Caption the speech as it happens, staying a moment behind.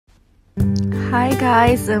Hi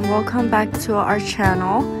guys, and welcome back to our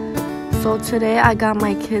channel. So today I got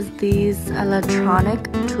my kids these electronic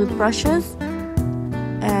toothbrushes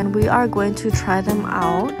and we are going to try them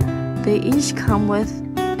out. They each come with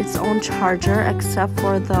its own charger except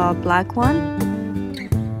for the black one,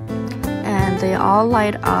 and they all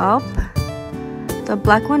light up. The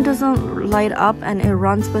black one doesn't light up and it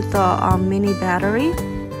runs with the mini battery.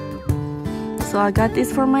 So I got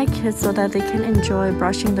these for my kids so that they can enjoy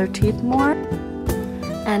brushing their teeth more.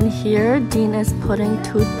 And here Dean is putting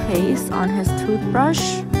toothpaste on his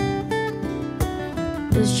toothbrush.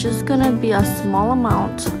 It's just gonna be a small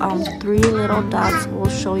amount, 3 little dots. Will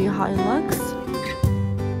show you how it looks.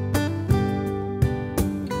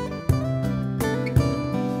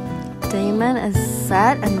 Damon is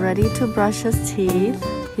set and ready to brush his teeth.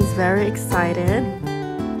 He's very excited.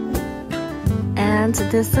 And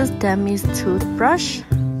this is Demi's toothbrush.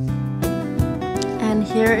 And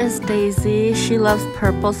here is Daisy. She loves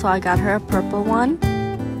purple, so I got her a purple one.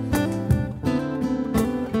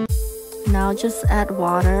 Now just add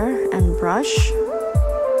water and brush.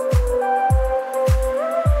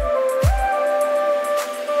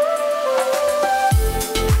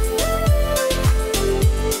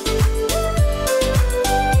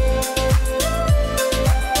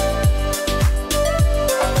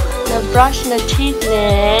 Brush the teeth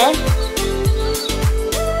there.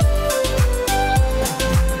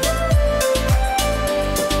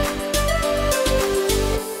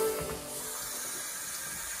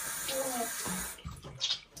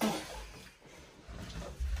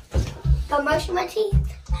 I'm brushing my teeth.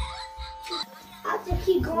 I have to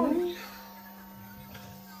keep going.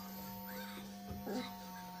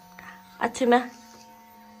 Atima.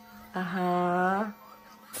 Uh-huh.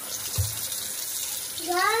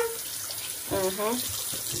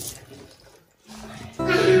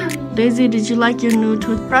 Daisy, did you like your new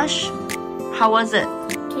toothbrush? How was it?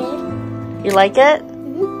 Okay. You like it?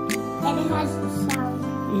 And it has the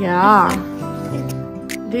sound. Yeah.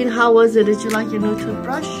 Dean, how was it? Did you like your new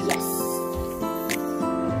toothbrush? Yes.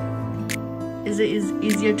 Is it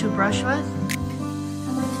easier to brush with?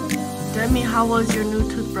 Demi, how was your new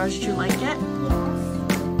toothbrush? Did you like it? Yes.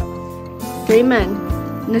 Damon,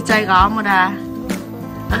 nó chạy gõ mà đà.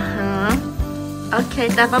 Okay,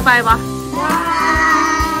 bye bye. Bye.